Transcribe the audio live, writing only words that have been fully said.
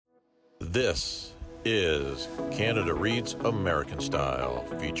This is Canada Reads American Style,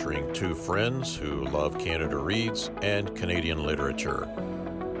 featuring two friends who love Canada Reads and Canadian literature.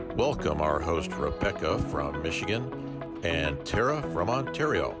 Welcome our host Rebecca from Michigan and Tara from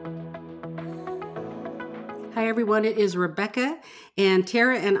Ontario. Hi everyone, it is Rebecca, and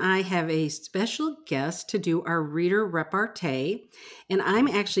Tara and I have a special guest to do our reader repartee, and I'm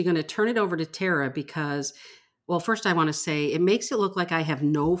actually going to turn it over to Tara because, well, first I want to say it makes it look like I have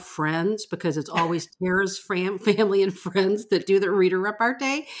no friends because it's always Tara's family and friends that do the reader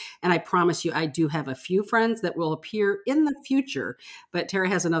repartee, and I promise you I do have a few friends that will appear in the future, but Tara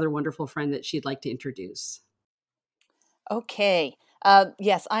has another wonderful friend that she'd like to introduce. Okay.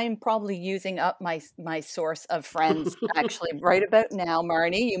 Yes, I am probably using up my source of friends actually right about now,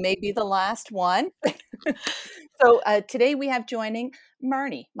 Marnie. You may be the last one. So today we have joining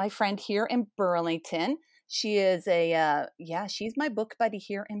Marnie, my friend here in Burlington. She is she's my book buddy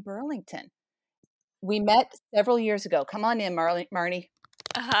here in Burlington. We met several years ago. Come on in, Marnie.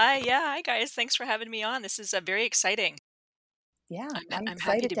 Hi guys. Thanks for having me on. This is very exciting. Yeah, I'm, I'm I'm happy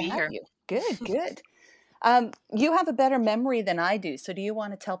excited to to be have here. you. Good, good. You have a better memory than I do. So do you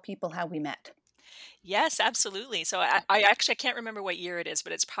want to tell people how we met? Yes, absolutely. So I actually can't remember what year it is,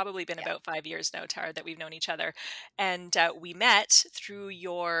 but it's probably been Yeah. about 5 years now, Tara, that we've known each other. And we met through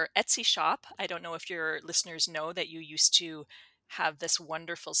your Etsy shop. I don't know if your listeners know that you used to have this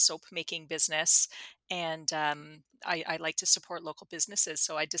wonderful soap making business. And I like to support local businesses.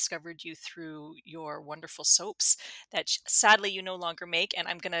 So I discovered you through your wonderful soaps that sadly you no longer make. And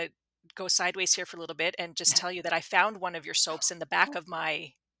I'm going to go sideways here for a little bit and just tell you that I found one of your soaps in the back of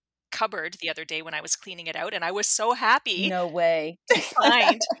my cupboard the other day when I was cleaning it out, and I was so happy No way. to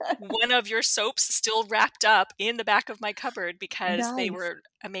find one of your soaps still wrapped up in the back of my cupboard because they Nice. were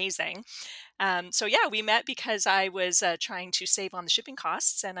amazing. So yeah, we met because I was trying to save on the shipping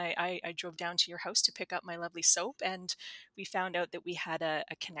costs, and I drove down to your house to pick up my lovely soap, and we found out that we had a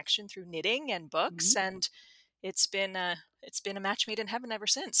connection through knitting and books, Mhm. and it's been a match made in heaven ever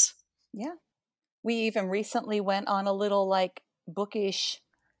since. Yeah. We even recently went on a little like bookish,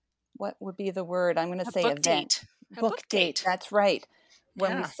 what would be the word? I'm going to A say book event. date. A Book book date. date. That's right.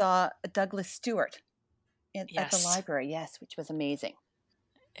 When we Yeah. saw Douglas Stewart at the Yes. library. Yes, which was amazing.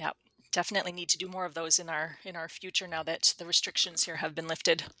 Yep. Definitely need to do more of those in our future now that the restrictions here have been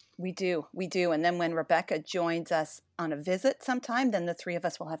lifted. We do. We do. And then when Rebecca joins us on a visit sometime, then the three of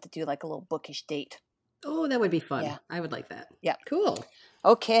us will have to do like a little bookish date. Oh, that would be fun. Yeah. I would like that. Yeah. Cool.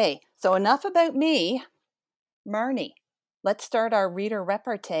 Okay. So enough about me. Marnie, let's start our reader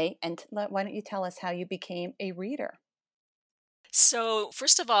repartee. And why don't you tell us how you became a reader? So,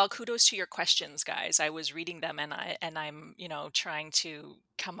 first of all, kudos to your questions, guys. I was reading them and I'm, trying to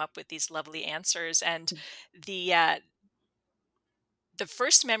come up with these lovely answers. And the uh, the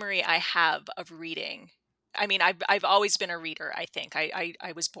first memory I have of reading, I mean, I've always been a reader, I think. I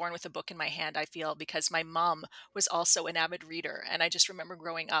was born with a book in my hand, I feel, because my mom was also an avid reader. And I just remember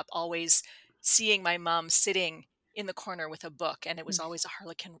growing up always seeing my mom sitting in the corner with a book, and it was always a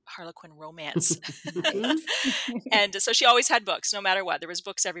Harlequin romance. And so she always had books, no matter what. There was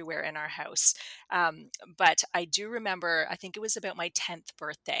books everywhere in our house. But I do remember, I think it was about my 10th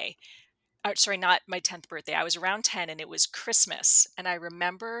birthday. Sorry, not my 10th birthday. I was around 10 and it was Christmas. And I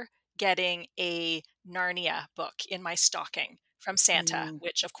remember getting a Narnia book in my stocking from Santa,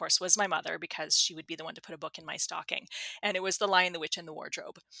 which of course was my mother because she would be the one to put a book in my stocking. And it was The Lion, the Witch, and the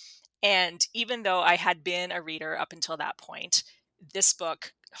Wardrobe. And even though I had been a reader up until that point, this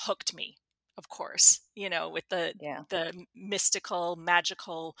book hooked me, of course, with the Yeah. the mystical,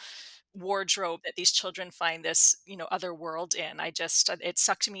 magical wardrobe that these children find this, other world in. It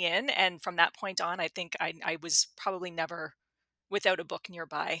sucked me in. And from that point on, I think I was probably never without a book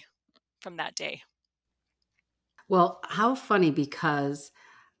nearby from that day. Well, how funny, because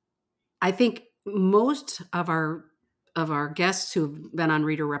I think most of our guests who've been on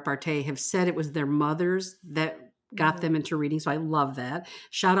Reader Repartee have said it was their mothers that got them into reading. So I love that.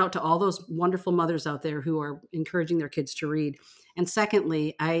 Shout out to all those wonderful mothers out there who are encouraging their kids to read. And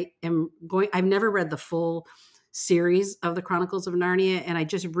secondly, I've never read the full series of the Chronicles of Narnia, and I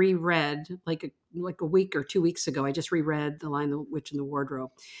just reread like a week or 2 weeks ago. I just reread The Lion, the Witch, and the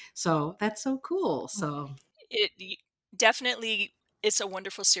Wardrobe. So that's so cool. So It definitely It's a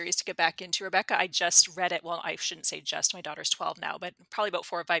wonderful series to get back into, Rebecca. I just read it. Well, I shouldn't say just. My daughter's 12 now, but probably about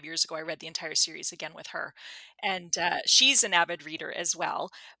 4 or 5 years ago, I read the entire series again with her. And she's an avid reader as well.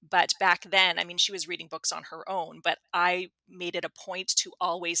 But back then, I mean, she was reading books on her own, but I made it a point to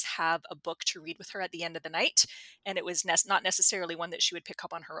always have a book to read with her at the end of the night. And it was not necessarily one that she would pick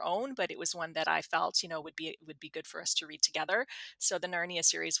up on her own, but it was one that I felt, would be good for us to read together. So the Narnia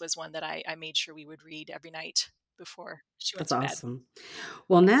series was one that I made sure we would read every night before she went That's to bed. awesome.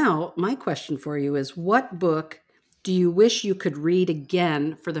 Well, now my question for you is, what book do you wish you could read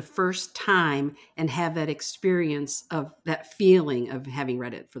again for the first time and have that experience of that feeling of having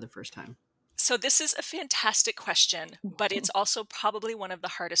read it for the first time? So this is a fantastic question, but it's also probably one of the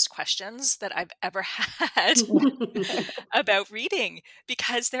hardest questions that I've ever had about reading,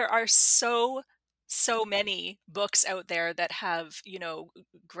 because there are so many books out there that have,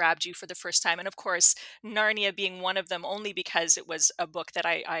 grabbed you for the first time. And of course, Narnia being one of them, only because it was a book that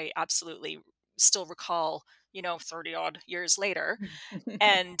I absolutely still recall, 30 odd years later.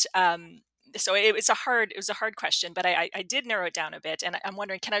 And so it was a hard question, but I did narrow it down a bit. And I'm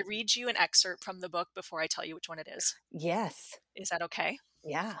wondering, can I read you an excerpt from the book before I tell you which one it is? Yes. Is that okay?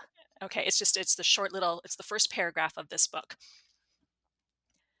 Yeah. Okay, it's the first paragraph of this book.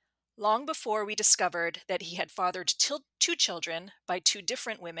 Long before we discovered that he had fathered two children by two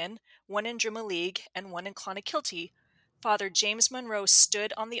different women, one in Drimoleague and one in Clonakilty, Father James Monroe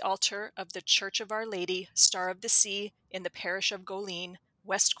stood on the altar of the Church of Our Lady, Star of the Sea, in the parish of Goleen,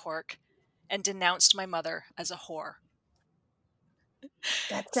 West Cork, and denounced my mother as a whore.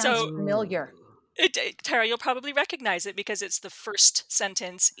 That sounds So, familiar. Tara, you'll probably recognize it because it's the first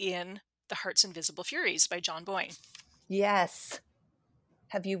sentence in The Heart's Invisible Furies by John Boyne. Yes.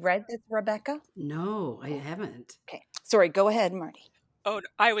 Have you read this, Rebecca? No, I haven't. Okay. Sorry, go ahead, Marty. Oh,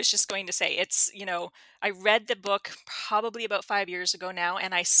 I was just going to say, it's, I read the book probably about 5 years ago now,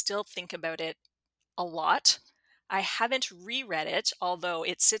 and I still think about it a lot. I haven't reread it, although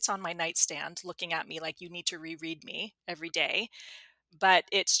it sits on my nightstand looking at me like, you need to reread me every day. But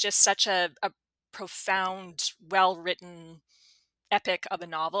it's just such a profound, well-written epic of a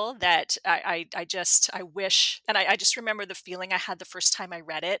novel that I wish, and I just remember the feeling I had the first time I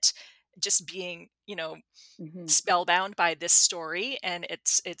read it, just being, spellbound by this story. And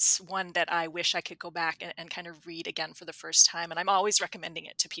it's one that I wish I could go back and kind of read again for the first time. And I'm always recommending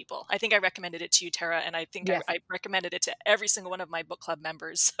it to people. I think I recommended it to you, Tara, and I think Yes. I recommended it to every single one of my book club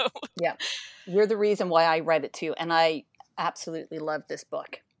members. So Yeah. You're the reason why I read it too. And I absolutely love this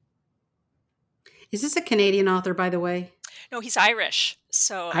book. Is this a Canadian author, by the way? no, he's Irish.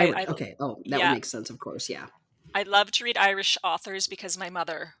 So Okay. Oh, that yeah. would make sense, of course. Yeah. I love to read Irish authors because my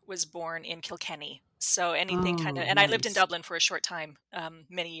mother was born in Kilkenny. So anything kind of, and I lived in nice. Dublin for a short time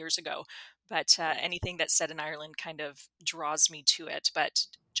many years ago, but anything that's set in Ireland kind of draws me to it. But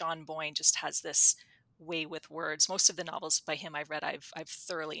John Boyne just has this way with words. Most of the novels by him I've read, I've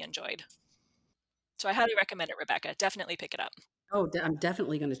thoroughly enjoyed. So I highly recommend it, Rebecca. Definitely pick it up. Oh, I'm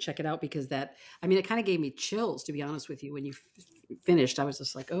definitely going to check it out because it kind of gave me chills, to be honest with you. When you finished, I was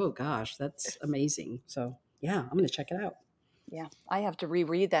just like, oh gosh, that's amazing. So yeah, I'm going to check it out. Yeah, I have to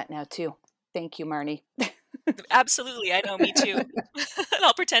reread that now too. Thank you, Marnie. Absolutely. I know, me too. And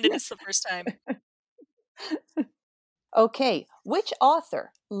I'll pretend it is the first time. Okay, which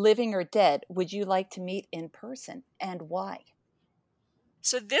author, living or dead, would you like to meet in person and why?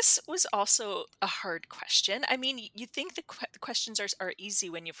 So this was also a hard question. I mean, you think the questions are easy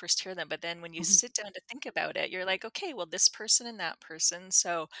when you first hear them, but then when you sit down to think about it, you're like, okay, well, this person and that person.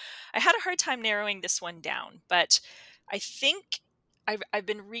 So I had a hard time narrowing this one down, but I think I've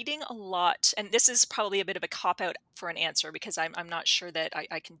been reading a lot, and this is probably a bit of a cop out for an answer because I'm not sure that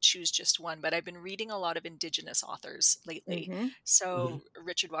I can choose just one, but I've been reading a lot of Indigenous authors lately. Mm-hmm. So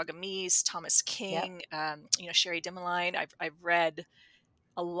Richard Wagamese, Thomas King, Sherry Dimeline. I've read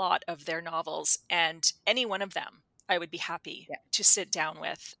a lot of their novels, and any one of them I would be happy to sit down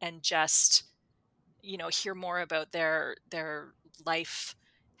with and just hear more about their life,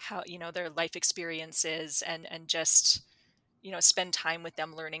 how their life experiences, and just spend time with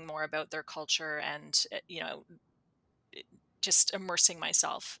them learning more about their culture, and just immersing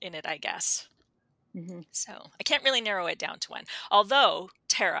myself in it, I guess. So I can't really narrow it down to one, although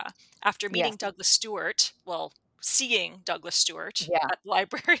Tara, after meeting Douglas Stewart, seeing Douglas Stewart at the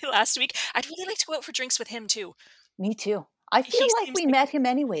library last week, I'd really like to go out for drinks with him too. Me too. I feel like we met him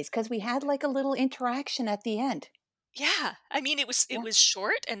anyways because we had like a little interaction at the end. Yeah, I mean, it was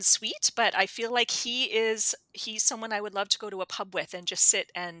short and sweet, but I feel like he's someone I would love to go to a pub with and just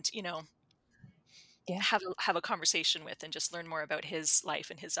sit and have a conversation with and just learn more about his life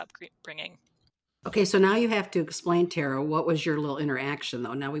and his upbringing. Okay, so now you have to explain, Tara, what was your little interaction,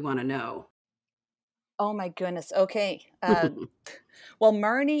 though? Now we want to know. Oh my goodness. Okay. Well,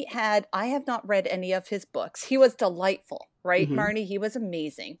 Marnie I have not read any of his books. He was delightful, right? Mhm. Marnie, he was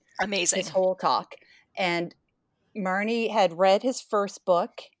amazing. Amazing. His whole talk. And Marnie had read his first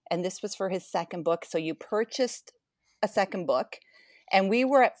book, and this was for his second book. So you purchased a second book. And we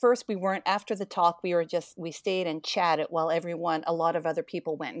weren't after the talk. We stayed and chatted while a lot of other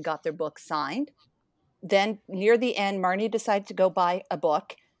people went and got their books signed. Then near the end, Marnie decided to go buy a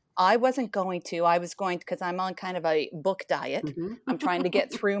book. I wasn't going to. I was going because I'm on kind of a book diet. Mhm. I'm trying to get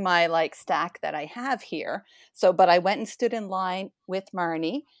through my stack that I have here. But I went and stood in line with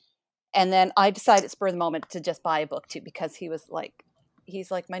Marnie. And then I decided spur of the moment to just buy a book too, because he's like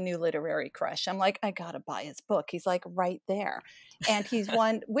my new literary crush. I'm like, I gotta buy his book. He's like right there. And he's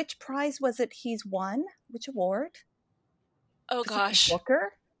won, which prize was it he's won? Which award? Oh Was it the gosh.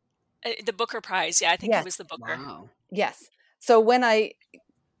 Booker? The Booker Prize. Yeah, I think Yes. it was the Booker. Wow. Yes. So when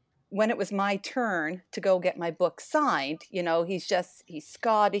it was my turn to go get my book signed, he's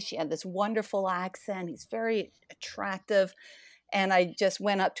Scottish. He had this wonderful accent. He's very attractive. And I just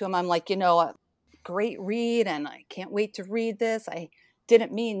went up to him. I'm like, a great read, and I can't wait to read this. I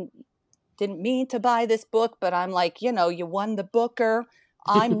didn't mean to buy this book, but I'm like, you won the Booker.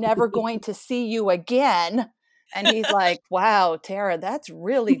 I'm never going to see you again. And he's like, wow, Tara, that's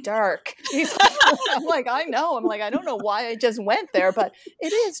really dark. I'm like, I know. I'm like, I don't know why I just went there, but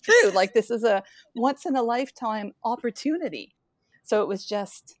it is true. This is a once in a lifetime opportunity. So it was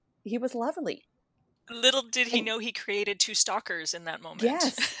he was lovely. Little did he know he created two stalkers in that moment.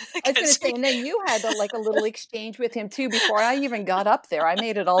 Yes. I was going to say, and then you had a little exchange with him too before I even got up there. I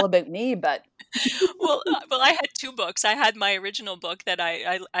made it all about me, but well, I had two books. I had my original book that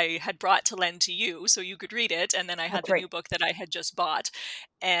I had brought to lend to you so you could read it, and then I had the new book that I had just bought.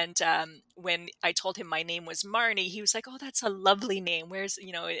 And when I told him my name was Marnie, he was like, "Oh, that's a lovely name. Where's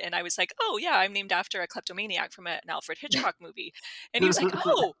And I was like, "Oh, yeah, I'm named after a kleptomaniac from an Alfred Hitchcock movie." And he was like,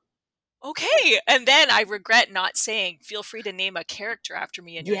 "Oh, okay." And then I regret not saying, "Feel free to name a character after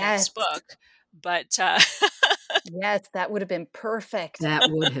me in your next book." But yes, that would have been perfect.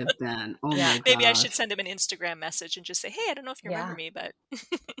 That would have been. Oh my gosh. Maybe I should send him an Instagram message and just say, "Hey, I don't know if you remember me, but."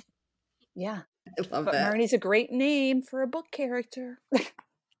 Yeah. I love But that. Marnie's a great name for a book character.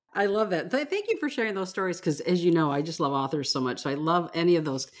 I love that. Thank you for sharing those stories, because as you know, I just love authors so much. So I love any of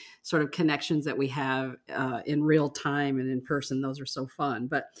those sort of connections that we have in real time and in person. Those are so fun.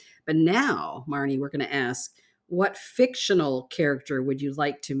 But now, Marnie, we're going to ask, what fictional character would you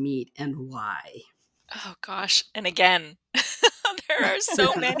like to meet and why? Oh gosh. And again, there are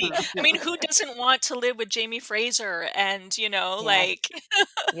so many. I mean, who doesn't want to live with Jamie Fraser and,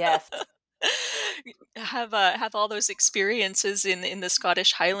 Yes. have all those experiences in the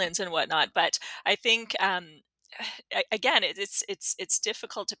Scottish Highlands and whatnot. But I think again, it's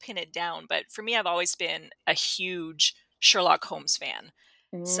difficult to pin it down. But for me, I've always been a huge Sherlock Holmes fan.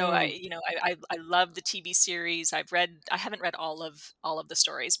 So I love the TV series. I haven't read all of the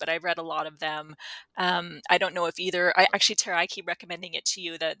stories, but I've read a lot of them. I don't know if actually, Tara, I keep recommending it to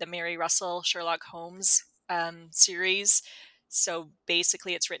you, the Mary Russell Sherlock Holmes series. So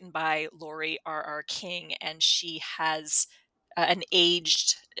basically it's written by Laurie R.R. King, and she has an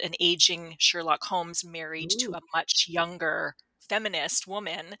aging Sherlock Holmes married to a much younger feminist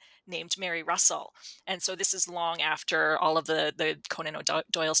woman named Mary Russell. And so this is long after all of the Conan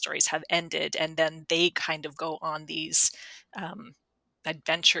Doyle stories have ended, and then they kind of go on these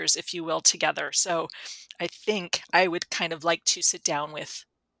adventures, if you will, together. So I think I would kind of like to sit down with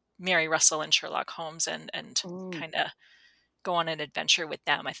Mary Russell and Sherlock Holmes and kind of go on an adventure with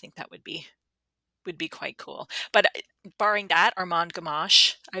them. I think that would be quite cool. But barring that, Armand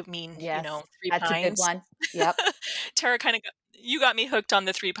Gamache, I mean, yes, Three that's Pines. a good one. Yep. Tara you got me hooked on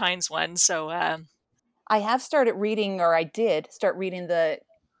the Three Pines one. So I have started reading, or I did start reading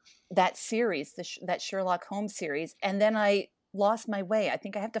that series, that Sherlock Holmes series, and then I lost my way. I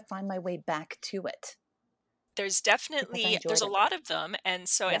think I have to find my way back to it. There's a lot of them, and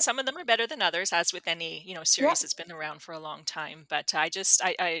so and some of them are better than others, as with any series that's been around for a long time. But I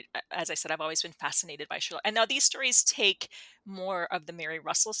as I said, I've always been fascinated by Sherlock. And now these stories take more of the Mary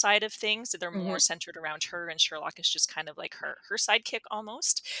Russell side of things. They're more centered around her, and Sherlock is just kind of like her sidekick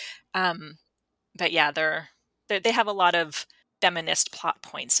almost. But yeah, they have a lot of feminist plot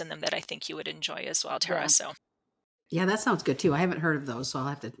points in them that I think you would enjoy as well, Tara. So yeah, that sounds good too. I haven't heard of those, so I'll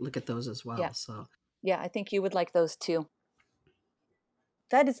have to look at those as well. Yeah. So yeah, I think you would like those too.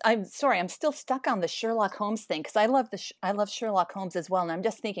 I'm sorry, I'm still stuck on the Sherlock Holmes thing, because I love Sherlock Holmes as well, and I'm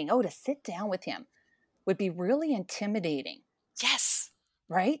just thinking, to sit down with him would be really intimidating. yes,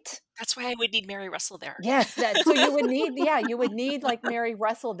 right? That's why I would need Mary Russell there. Yes, so you would need like Mary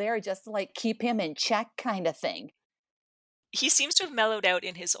Russell there just to like keep him in check kind of thing. He seems to have mellowed out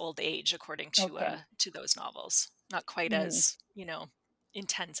in his old age, according Okay. to those novels. Not quite as,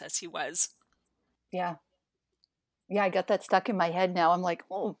 intense as he was. Yeah. Yeah, I got that stuck in my head now. I'm like,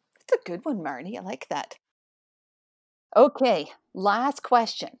 oh, it's a good one, Marnie. I like that. Okay, last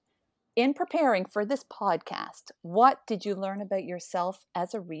question. In preparing for this podcast, what did you learn about yourself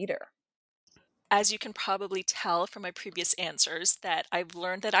as a reader? As you can probably tell from my previous answers, that I've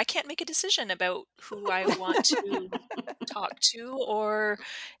learned that I can't make a decision about who I want to talk to or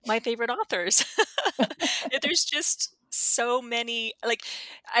my favorite authors. There's just so many, like,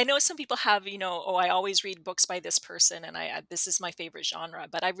 I know some people have, I always read books by this person and this is my favorite genre,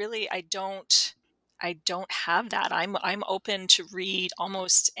 but I don't have that. I'm open to read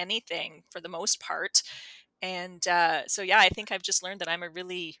almost anything for the most part. And so, yeah, I think I've just learned that I'm a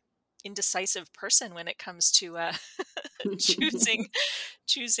really indecisive person when it comes to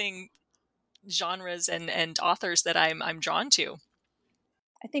choosing genres and authors that I'm drawn to.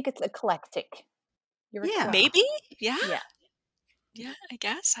 I think it's eclectic. You're eclectic. Maybe. Yeah. I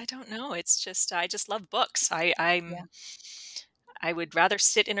guess. I don't know. It's just I just love books. I would rather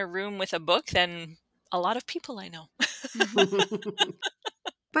sit in a room with a book than a lot of people I know.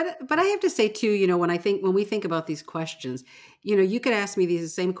 But I have to say too, when we think about these questions, you could ask me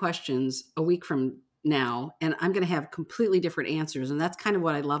these same questions a week from now, and I'm going to have completely different answers. And that's kind of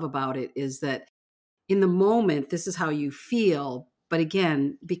what I love about it, is that in the moment, this is how you feel. But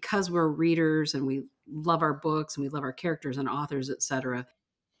again, because we're readers and we love our books and we love our characters and authors, et cetera,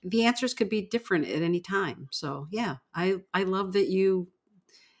 the answers could be different at any time. So yeah, I love that you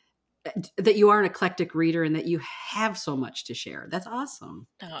are an eclectic reader and that you have so much to share. That's awesome.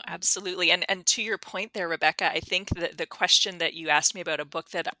 Oh, absolutely. And to your point there, Rebecca, I think that the question that you asked me about a book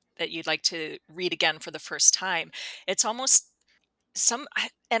that you'd like to read again for the first time, it's almost I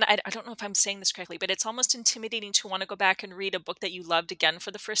don't know if I'm saying this correctly, but it's almost intimidating to want to go back and read a book that you loved again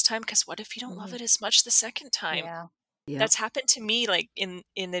for the first time, because what if you don't love it as much the second time? Yeah. That's happened to me, like in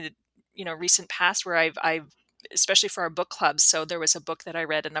the recent past, where I've especially for our book clubs. So there was a book that I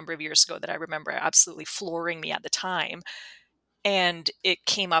read a number of years ago that I remember absolutely flooring me at the time. And it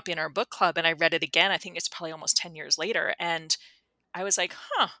came up in our book club and I read it again. I think it's probably almost 10 years later. And I was like,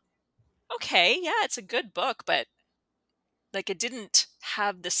 okay, yeah, it's a good book, but like it didn't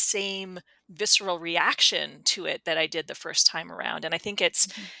have the same visceral reaction to it that I did the first time around. And I think it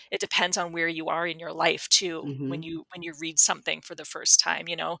depends on where you are in your life too, when you read something for the first time,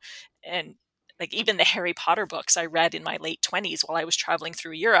 and like even the Harry Potter books I read in my late 20s while I was traveling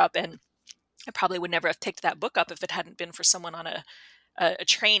through Europe. And I probably would never have picked that book up if it hadn't been for someone on a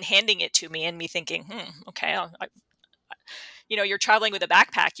train handing it to me and me thinking, okay, you're traveling with a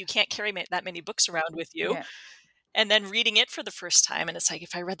backpack. You can't carry that many books around with you. Yeah. And then reading it for the first time. And it's like,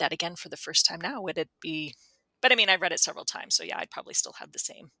 if I read that again for the first time now, would it be, but I mean, I read it several times. So yeah, I'd probably still have the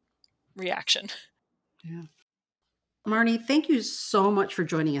same reaction. Yeah. Marnie, thank you so much for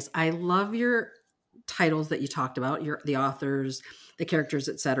joining us. I love your titles that you talked about, the authors, the characters,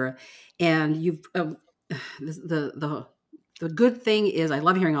 etc. And you've the good thing is I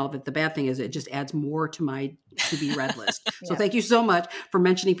love hearing all of it. The bad thing is it just adds more to my to be read list. So thank you so much for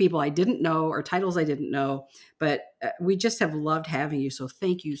mentioning people I didn't know or titles I didn't know. But we just have loved having you. So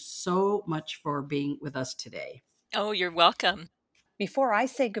thank you so much for being with us today. Oh, you're welcome. Before I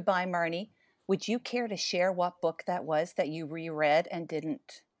say goodbye, Marnie, would you care to share what book that was that you reread and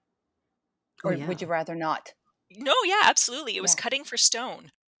didn't? Or would you rather not? No, yeah, absolutely. It was Cutting for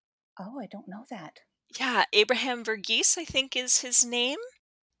Stone. Oh, I don't know that. Yeah, Abraham Verghese, I think is his name,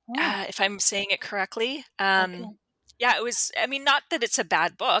 if I'm saying it correctly. Okay. Yeah, it was, I mean, not that it's a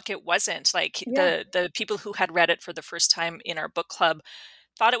bad book. It wasn't. Like the people who had read it for the first time in our book club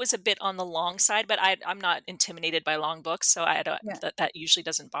thought it was a bit on the long side, but I'm not intimidated by long books, so I don't that usually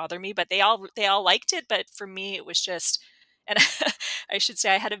doesn't bother me. But they all liked it, but for me it was just, and I should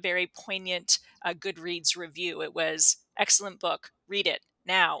say I had a very poignant Goodreads review. It was excellent book, read it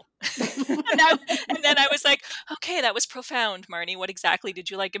now. and then I was like, okay, that was profound, Marnie. What exactly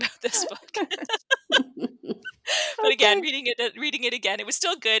did you like about this book? But again, reading it again, it was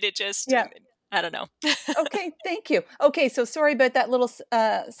still good. It just I don't know. Okay, thank you. Okay, so sorry about that little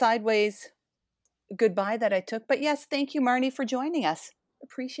sideways goodbye that I took. But yes, thank you, Marnie, for joining us.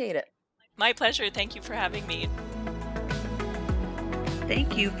 Appreciate it. My pleasure. Thank you for having me.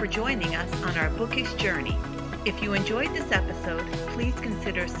 Thank you for joining us on our bookish journey. If you enjoyed this episode, please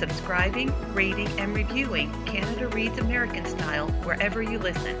consider subscribing, rating, and reviewing Canada Reads American Style wherever you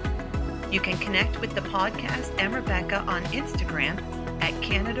listen. You can connect with the podcast and Rebecca on Instagram at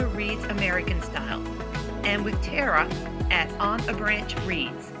Canada Reads American Style and with Tara at On a Branch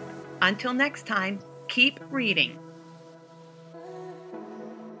Reads. Until next time, keep reading.